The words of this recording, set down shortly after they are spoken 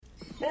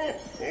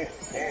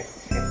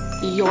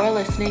You're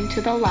listening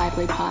to the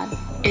Lively Pod.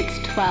 It's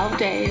 12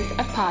 days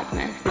of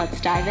PODMAS.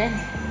 Let's dive in.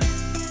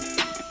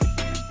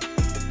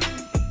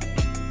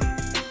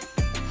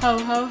 Ho,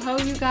 ho, ho,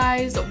 you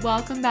guys.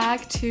 Welcome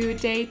back to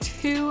day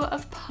 2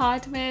 of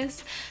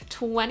PODMAS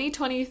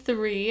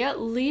 2023,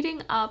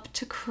 leading up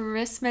to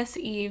Christmas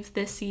Eve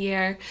this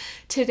year.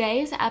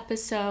 Today's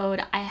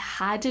episode I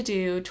had to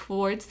do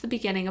towards the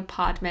beginning of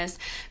PODMAS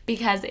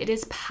because it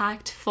is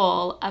packed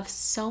full of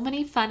so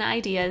many fun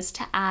ideas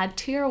to add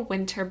to your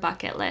winter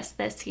bucket list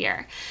this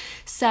year.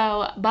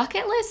 So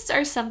bucket lists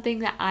are something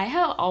that I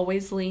have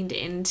always leaned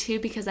into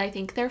because I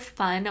think they're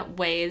fun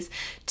ways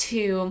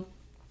to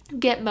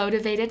get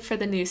motivated for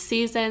the new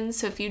season.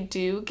 So if you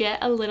do get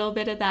a little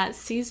bit of that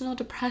seasonal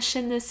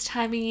depression this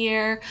time of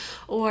year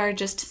or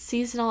just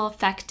seasonal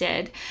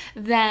affected,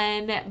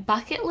 then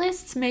bucket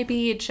lists may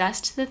be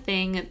just the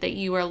thing that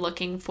you are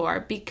looking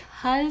for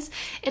because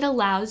it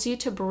allows you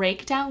to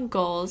break down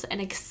goals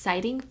and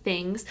exciting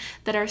things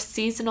that are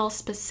seasonal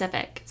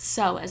specific.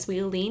 So as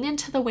we lean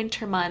into the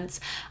winter months,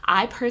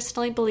 I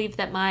personally believe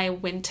that my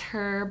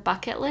winter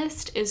bucket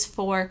list is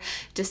for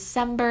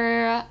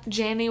December,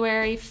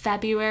 January,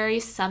 February,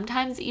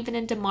 sometimes even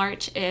into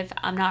March if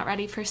I'm not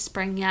ready for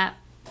spring yet.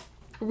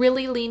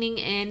 Really leaning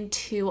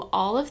into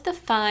all of the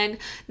fun,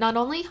 not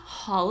only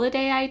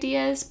holiday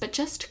ideas, but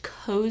just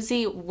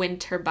cozy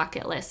winter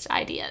bucket list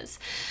ideas.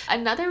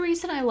 Another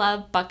reason I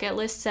love bucket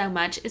lists so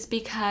much is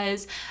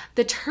because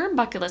the term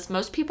bucket list,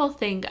 most people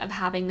think of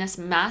having this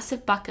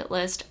massive bucket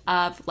list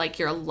of like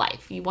your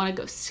life. You want to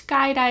go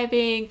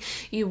skydiving,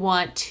 you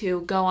want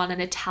to go on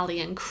an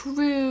Italian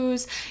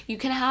cruise, you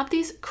can have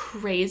these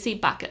crazy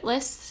bucket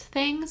list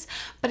things,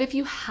 but if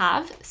you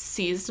have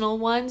seasonal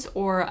ones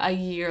or a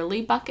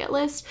yearly bucket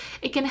list,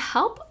 it can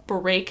help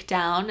break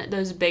down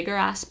those bigger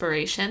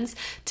aspirations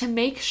to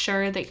make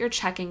sure that you're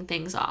checking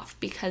things off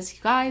because you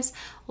guys,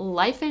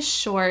 life is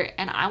short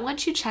and I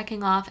want you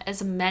checking off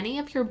as many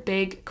of your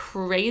big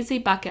crazy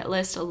bucket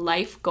list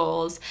life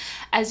goals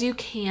as you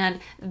can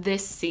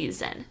this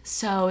season.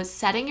 So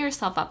setting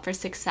yourself up for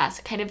success,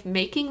 kind of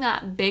making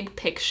that big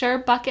picture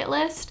bucket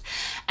list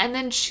and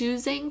then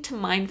choosing to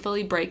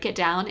mindfully break it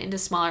down into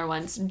smaller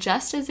ones,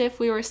 just as if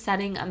we were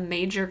setting a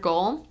major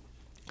goal.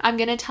 I'm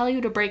going to tell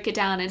you to break it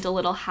down into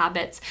little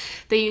habits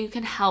that you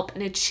can help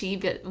and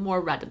achieve it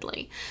more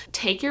readily.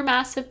 Take your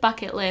massive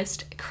bucket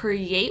list,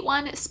 create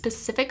one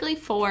specifically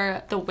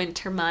for the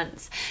winter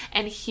months,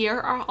 and here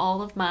are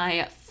all of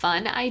my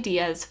fun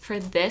ideas for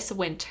this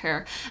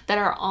winter that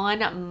are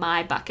on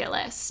my bucket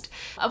list.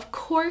 Of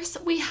course,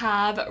 we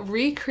have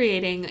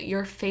recreating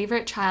your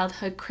favorite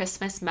childhood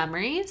Christmas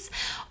memories,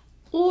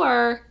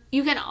 or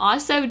you can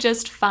also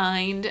just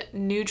find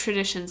new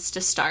traditions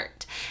to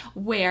start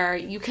where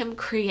you can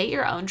create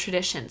your own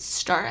traditions,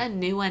 start a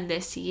new one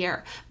this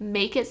year,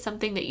 make it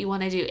something that you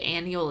want to do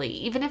annually,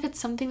 even if it's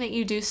something that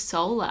you do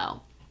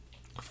solo.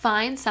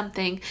 Find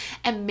something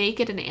and make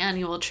it an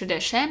annual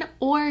tradition,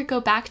 or go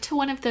back to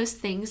one of those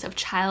things of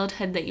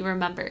childhood that you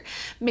remember.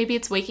 Maybe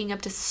it's waking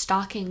up to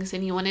stockings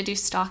and you want to do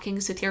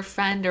stockings with your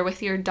friend or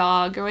with your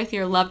dog or with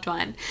your loved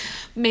one.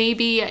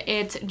 Maybe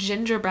it's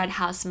gingerbread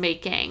house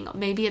making.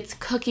 Maybe it's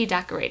cookie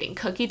decorating.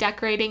 Cookie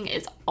decorating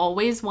is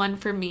always one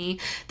for me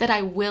that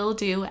I will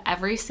do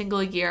every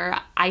single year.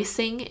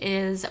 Icing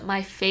is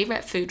my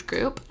favorite food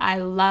group. I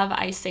love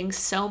icing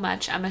so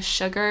much. I'm a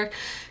sugar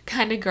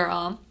kind of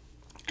girl.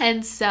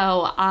 And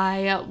so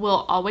I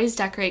will always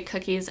decorate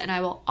cookies and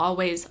I will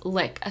always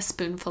lick a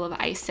spoonful of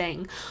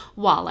icing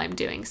while I'm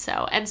doing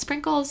so. And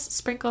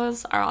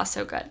sprinkles are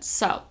also good.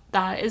 So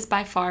that is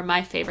by far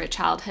my favorite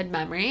childhood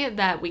memory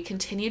that we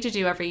continue to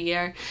do every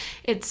year.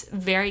 It's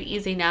very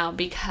easy now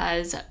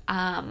because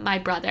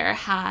my brother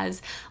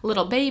has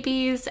little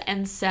babies,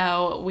 and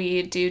so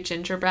we do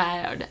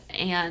gingerbread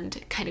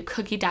and kind of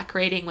cookie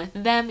decorating with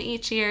them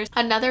each year.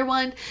 Another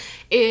one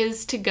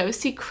is to go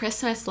see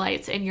Christmas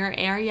lights in your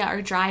area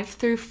or drive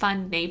through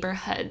fun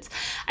neighborhoods.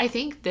 I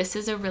think this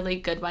is a really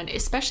good one,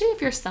 especially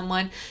if you're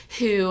someone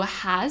who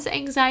has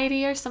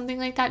anxiety or something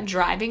like that.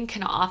 Driving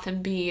can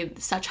often be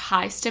such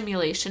high stimulation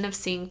of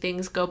seeing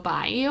things go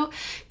by you,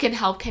 can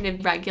help kind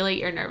of regulate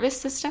your nervous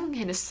system,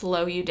 kind of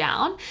slow you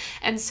down.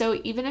 And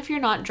so even if you're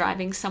not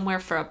driving somewhere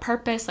for a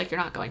purpose, like you're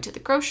not going to the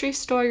grocery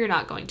store, you're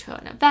not going to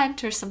an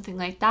event or something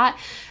like that,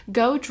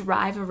 go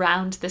drive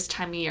around this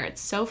time of year.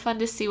 It's so fun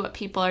to see what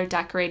people are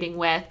decorating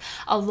with,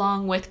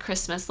 along with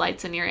Christmas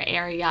lights in your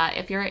area.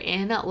 If you're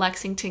in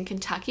Lexington,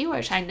 Kentucky,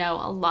 which I know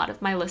a lot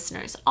of my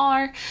listeners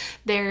are,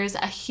 there's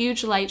a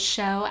huge light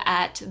show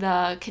at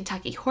the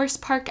Kentucky Horse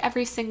Park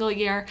every single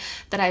year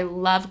that I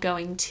love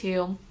going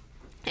to.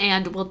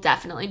 And we'll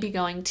definitely be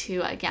going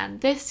to again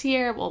this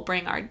year. We'll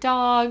bring our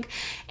dog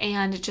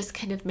and just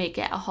kind of make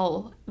it a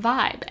whole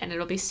vibe, and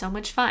it'll be so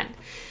much fun.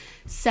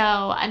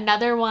 So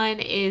another one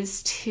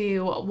is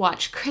to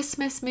watch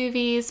Christmas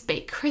movies,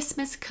 bake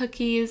Christmas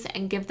cookies,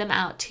 and give them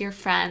out to your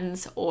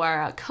friends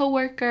or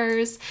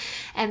coworkers.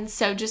 And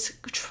so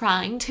just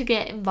trying to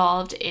get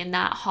involved in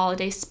that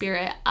holiday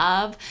spirit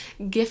of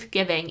gift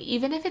giving,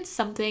 even if it's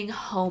something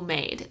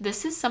homemade.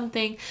 This is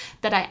something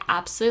that I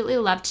absolutely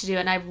love to do,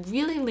 and I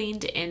really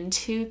leaned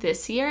into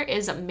this year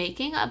is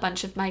making a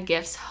bunch of my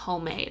gifts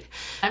homemade.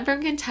 I'm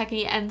from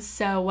Kentucky, and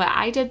so what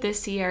I did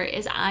this year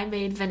is I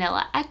made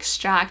vanilla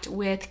extract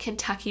with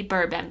Kentucky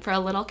bourbon for a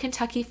little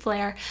Kentucky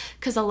flair,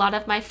 because a lot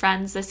of my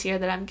friends this year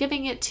that I'm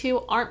giving it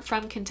to aren't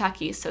from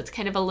Kentucky, so it's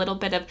kind of a little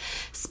bit of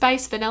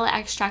spice. Vanilla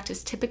extract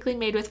is typically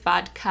made with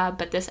vodka,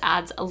 but this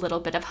adds a little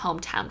bit of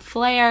hometown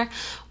flair,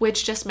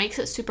 which just makes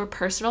it super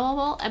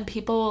personable, and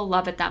people will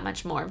love it that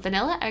much more.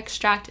 Vanilla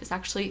extract is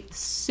actually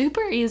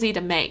super easy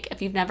to make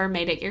if you've never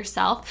made it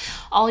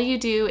yourself. All you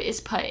do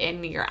is put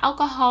in your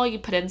alcohol, you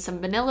put in some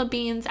vanilla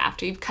beans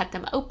after you've cut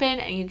them open,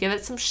 and you give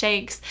it some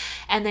shakes,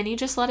 and then you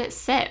just let it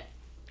sit.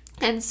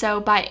 And so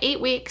by 8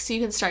 weeks,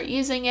 you can start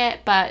using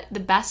it, but the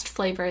best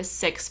flavor is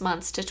 6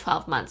 months to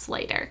 12 months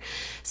later.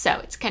 So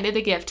it's kind of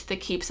the gift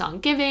that keeps on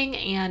giving,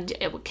 and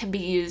it can be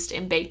used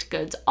in baked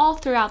goods all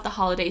throughout the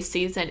holiday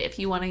season if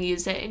you want to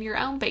use it in your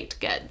own baked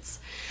goods.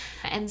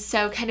 And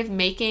so kind of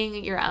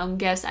making your own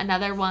gifts.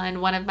 Another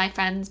one of my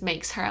friends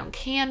makes her own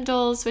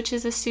candles, which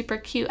is a super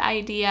cute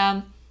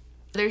idea.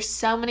 There's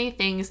so many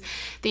things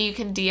that you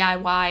can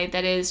DIY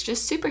that is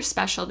just super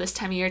special this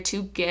time of year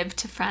to give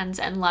to friends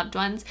and loved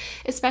ones,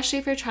 especially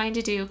if you're trying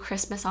to do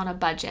Christmas on a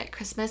budget.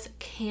 Christmas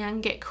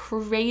can get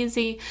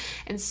crazy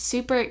and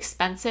super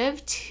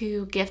expensive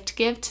to give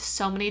to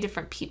so many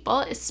different people,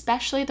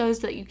 especially those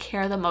that you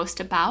care the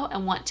most about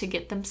and want to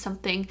get them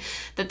something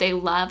that they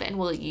love and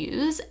will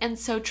use. And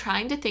so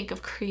trying to think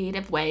of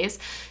creative ways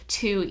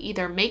to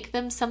either make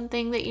them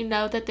something that you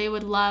know that they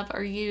would love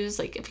or use,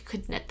 like if you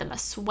could knit them a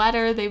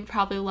sweater, they would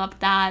probably love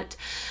that,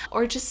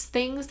 or just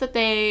things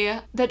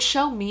that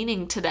show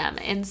meaning to them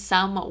in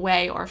some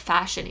way or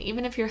fashion.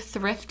 Even if you're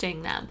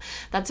thrifting them,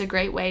 that's a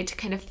great way to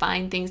kind of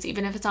find things,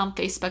 even if it's on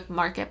Facebook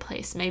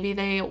Marketplace. Maybe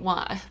they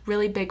want a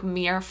really big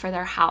mirror for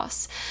their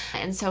house,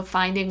 and so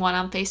finding one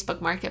on Facebook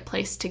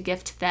Marketplace to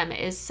gift them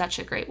is such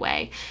a great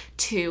way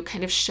to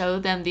kind of show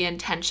them the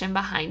intention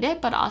behind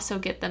it, but also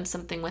get them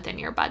something within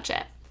your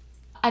budget.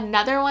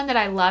 Another one that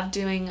I love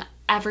doing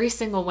every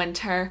single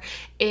winter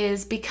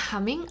is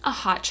becoming a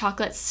hot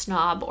chocolate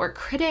snob or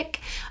critic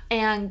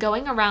and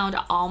going around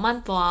all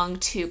month long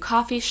to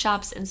coffee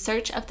shops in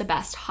search of the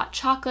best hot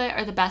chocolate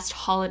or the best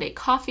holiday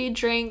coffee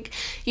drink.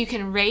 You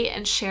can rate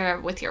and share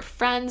it with your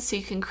friends, so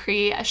you can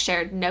create a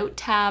shared note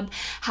tab,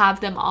 have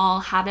them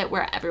all have it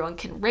where everyone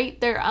can rate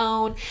their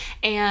own,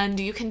 and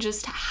you can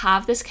just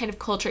have this kind of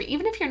culture.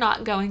 Even if you're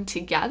not going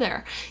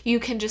together, you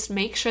can just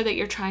make sure that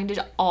you're trying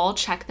to all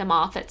check them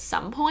off at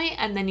some point,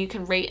 and then you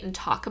can rate and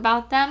talk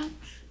about them.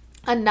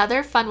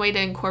 Another fun way to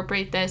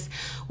incorporate this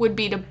would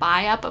be to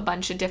buy up a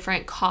bunch of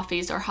different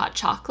coffees or hot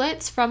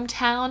chocolates from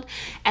town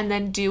and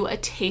then do a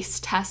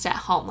taste test at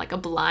home, like a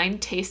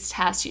blind taste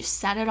test. You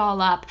set it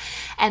all up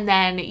and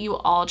then you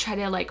all try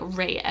to like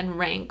rate and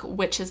rank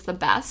which is the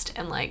best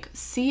and like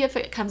see if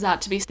it comes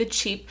out to be the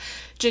cheap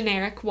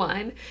generic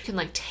one. You can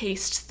like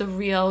taste the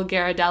real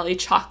Ghirardelli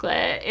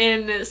chocolate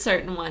in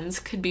certain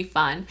ones. Could be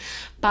fun.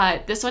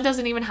 But this one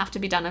doesn't even have to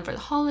be done over the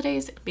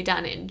holidays. It can be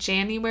done in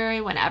January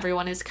when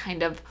everyone is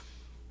kind of,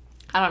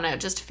 I don't know,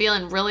 just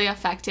feeling really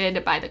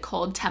affected by the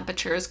cold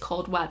temperatures,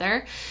 cold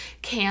weather.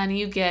 Can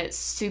you get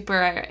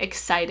super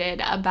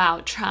excited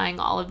about trying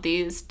all of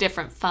these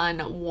different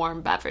fun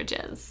warm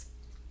beverages?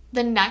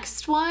 The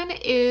next one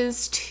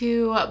is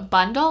to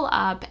bundle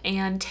up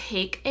and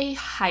take a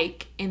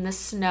hike in the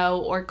snow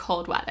or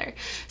cold weather.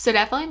 So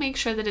definitely make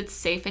sure that it's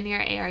safe in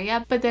your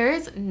area, but there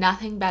is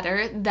nothing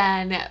better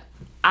than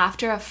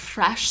after a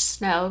fresh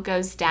snow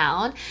goes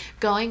down,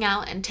 going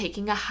out and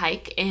taking a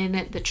hike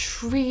in the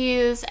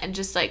trees and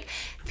just like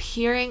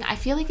hearing, I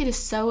feel like it is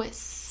so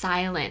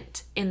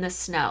silent in the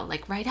snow.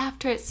 Like right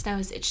after it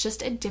snows, it's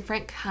just a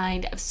different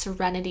kind of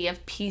serenity,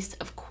 of peace,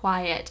 of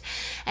quiet.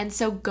 And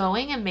so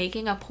going and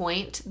making a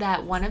point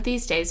that one of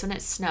these days when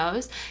it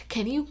snows,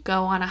 can you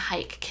go on a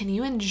hike? Can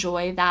you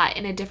enjoy that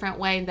in a different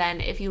way than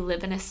if you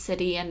live in a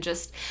city and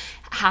just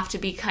have to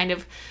be kind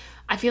of,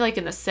 I feel like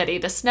in the city,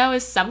 the snow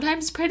is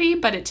sometimes pretty,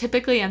 but it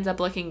typically ends up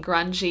looking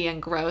grungy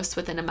and gross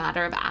within a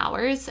matter of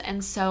hours.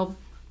 And so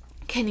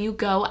can you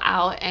go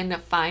out and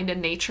find a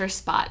nature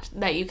spot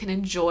that you can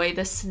enjoy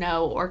the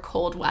snow or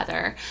cold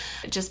weather?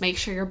 Just make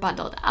sure you're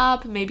bundled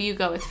up. Maybe you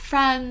go with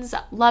friends,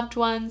 loved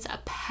ones, a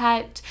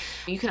pet.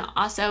 You can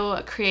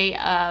also create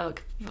a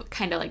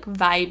kind of like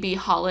vibey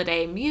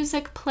holiday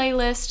music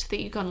playlist that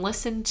you can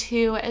listen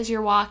to as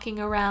you're walking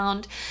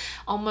around,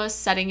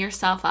 almost setting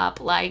yourself up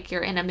like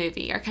you're in a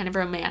movie or kind of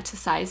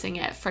romanticizing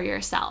it for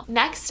yourself.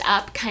 Next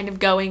up, kind of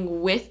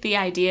going with the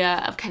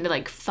idea of kind of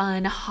like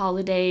fun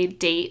holiday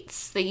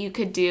dates that you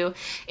could do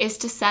is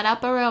to set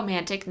up a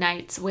romantic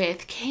nights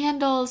with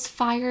candles,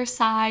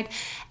 fireside,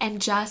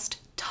 and just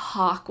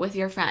talk with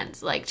your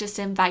friends. Like, just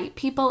invite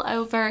people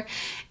over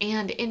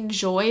and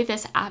enjoy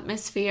this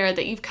atmosphere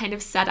that you've kind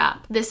of set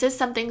up. This is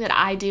something that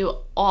I do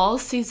all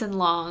season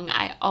long.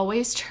 I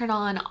always turn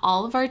on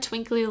all of our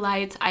twinkly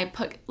lights. I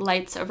put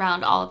lights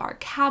around all of our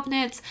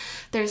cabinets.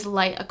 There's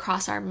light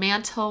across our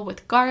mantle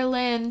with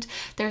garland.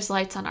 There's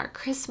lights on our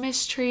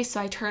Christmas tree,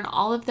 so I turn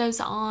all of those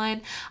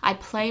on. I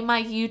play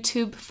my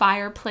YouTube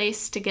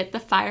fireplace to get the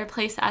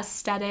fireplace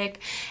aesthetic,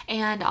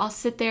 and I'll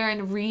sit there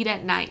and read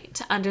at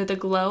night under the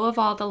glow of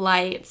all the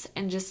lights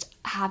and just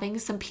having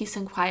some peace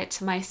and quiet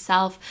to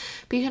myself.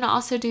 But you can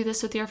also do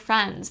this with your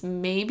friends,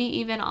 maybe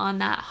even on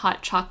that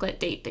hot chocolate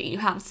date that you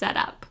have set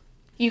up.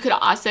 You could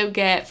also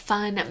get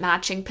fun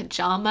matching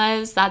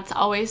pajamas. That's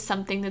always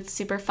something that's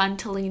super fun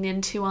to lean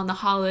into on the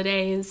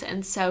holidays.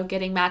 And so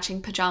getting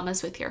matching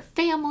pajamas with your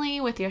family,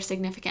 with your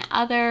significant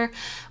other,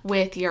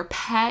 with your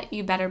pet.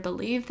 You better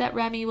believe that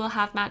Remy will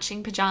have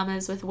matching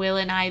pajamas with Will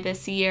and I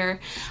this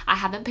year. I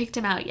haven't picked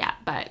him out yet,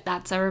 but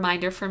that's a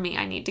reminder for me.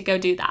 I need to go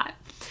do that.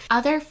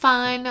 Other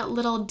fun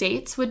little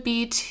dates would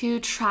be to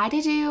try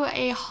to do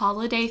a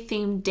holiday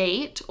themed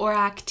date or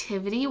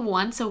activity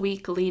once a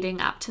week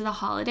leading up to the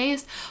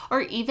holidays,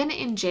 or even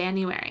in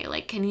January.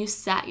 Like, can you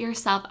set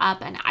yourself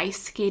up an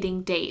ice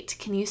skating date?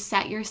 Can you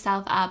set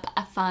yourself up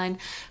a fun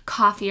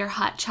coffee or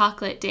hot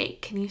chocolate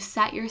date? Can you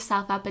set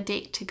yourself up a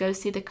date to go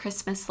see the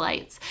Christmas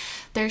lights?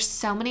 There's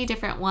so many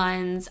different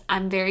ones.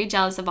 I'm very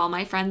jealous of all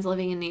my friends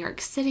living in New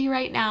York City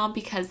right now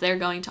because they're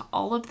going to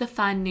all of the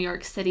fun New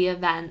York City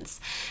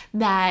events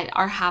that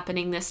are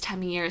happening this time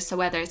of year. So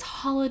whether it's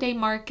holiday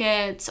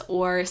markets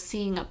or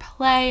seeing a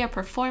play, a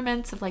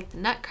performance of like the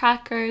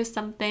Nutcracker or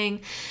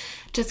something,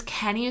 just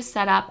can you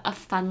set up a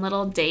fun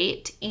little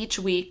date each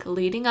week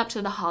leading up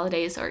to the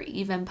holidays or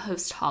even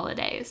post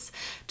holidays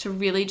to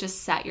really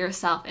just set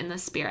yourself in the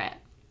spirit.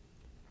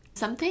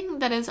 Something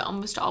that is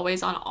almost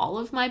always on all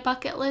of my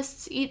bucket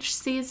lists each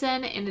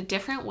season in a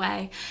different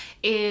way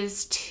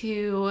is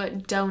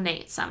to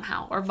donate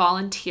somehow or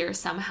volunteer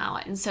somehow.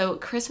 And so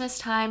Christmas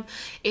time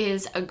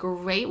is a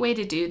great way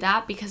to do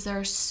that because there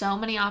are so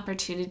many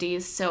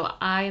opportunities. So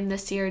I am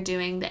this year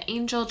doing the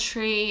angel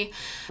tree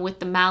with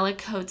the mallet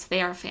coats.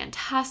 They are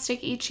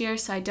fantastic each year,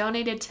 so I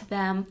donated to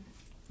them.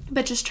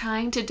 But just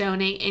trying to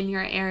donate in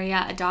your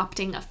area,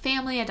 adopting a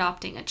family,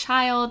 adopting a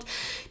child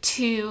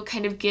to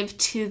kind of give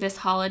to this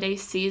holiday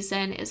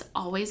season is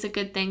always a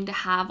good thing to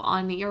have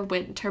on your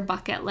winter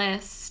bucket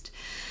list.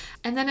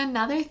 And then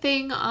another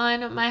thing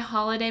on my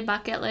holiday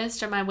bucket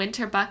list or my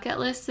winter bucket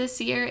list this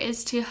year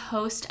is to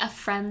host a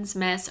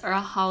Friendsmas or a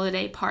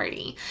holiday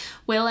party.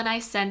 Will and I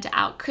sent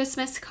out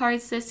Christmas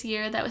cards this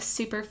year. That was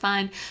super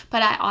fun.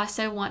 But I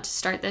also want to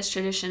start this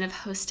tradition of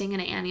hosting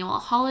an annual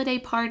holiday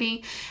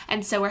party.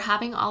 And so we're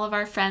having all of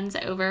our friends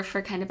over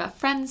for kind of a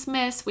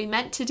Friendsmas. We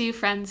meant to do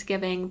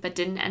Friendsgiving, but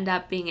didn't end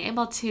up being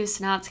able to.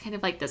 So now it's kind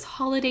of like this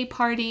holiday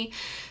party.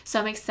 So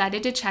I'm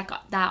excited to check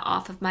that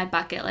off of my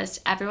bucket list.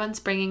 Everyone's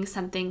bringing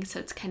something, so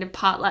it's kind of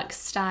potluck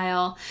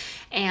style,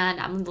 and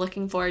I'm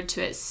looking forward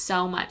to it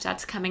so much.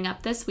 That's coming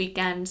up this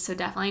weekend, so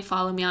definitely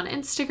follow me on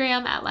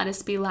Instagram at Let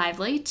Us Be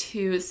Lively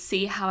to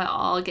see how it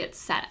all gets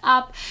set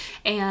up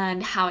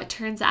and how it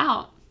turns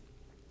out.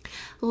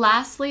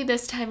 Lastly,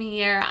 this time of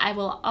year, I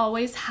will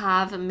always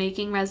have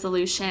making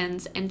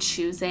resolutions and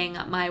choosing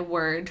my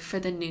word for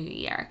the new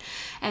year.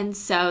 And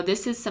so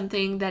this is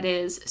something that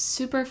is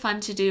super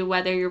fun to do,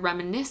 whether you're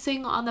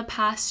reminiscing on the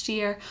past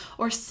year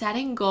or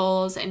setting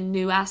goals and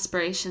new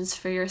aspirations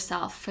for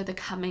yourself for the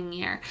coming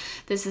year.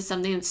 This is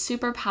something that's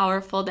super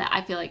powerful that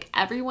I feel like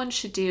everyone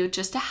should do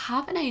just to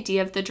have an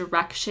idea of the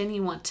direction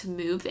you want to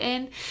move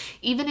in.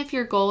 Even if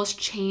your goals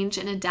change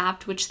and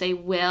adapt, which they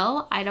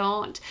will, I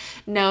don't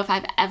know if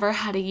I've ever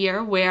had a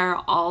year where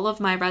all of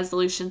my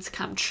resolutions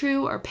come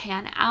true or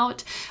pan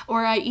out,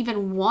 or I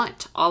even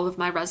want all of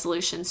my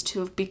resolutions to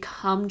have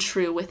become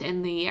true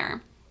within the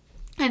year.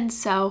 And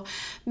so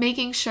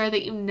making sure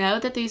that you know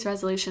that these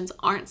resolutions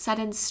aren't set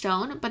in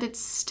stone, but it's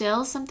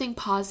still something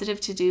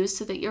positive to do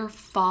so that you're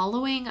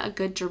following a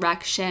good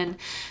direction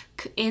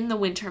in the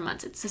winter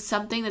months. It's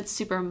something that's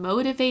super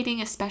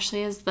motivating,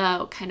 especially as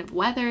the kind of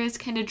weather is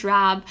kind of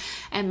drab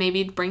and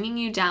maybe bringing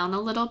you down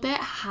a little bit.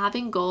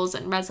 Having goals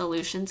and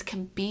resolutions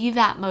can be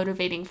that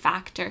motivating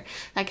factor,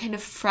 that kind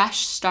of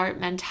fresh start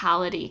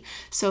mentality.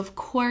 So of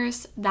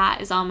course,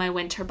 that is on my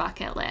winter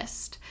bucket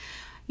list.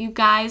 You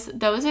guys,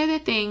 those are the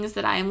things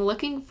that I am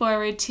looking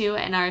forward to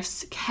and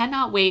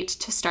cannot wait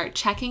to start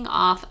checking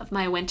off of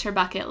my winter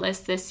bucket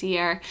list this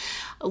year.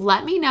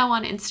 Let me know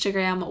on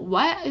Instagram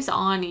what is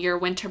on your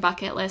winter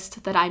bucket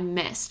list that I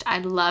missed.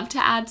 I'd love to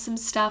add some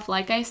stuff.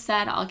 Like I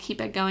said, I'll keep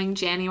it going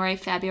January,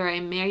 February,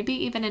 maybe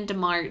even into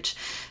March.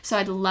 So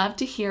I'd love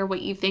to hear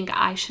what you think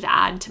I should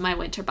add to my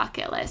winter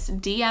bucket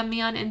list. DM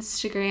me on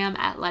Instagram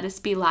at Let Us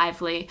Be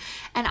Lively,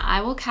 and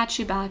I will catch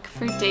you back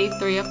for day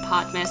 3 of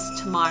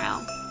PODMAS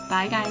tomorrow.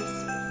 Bye,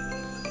 guys.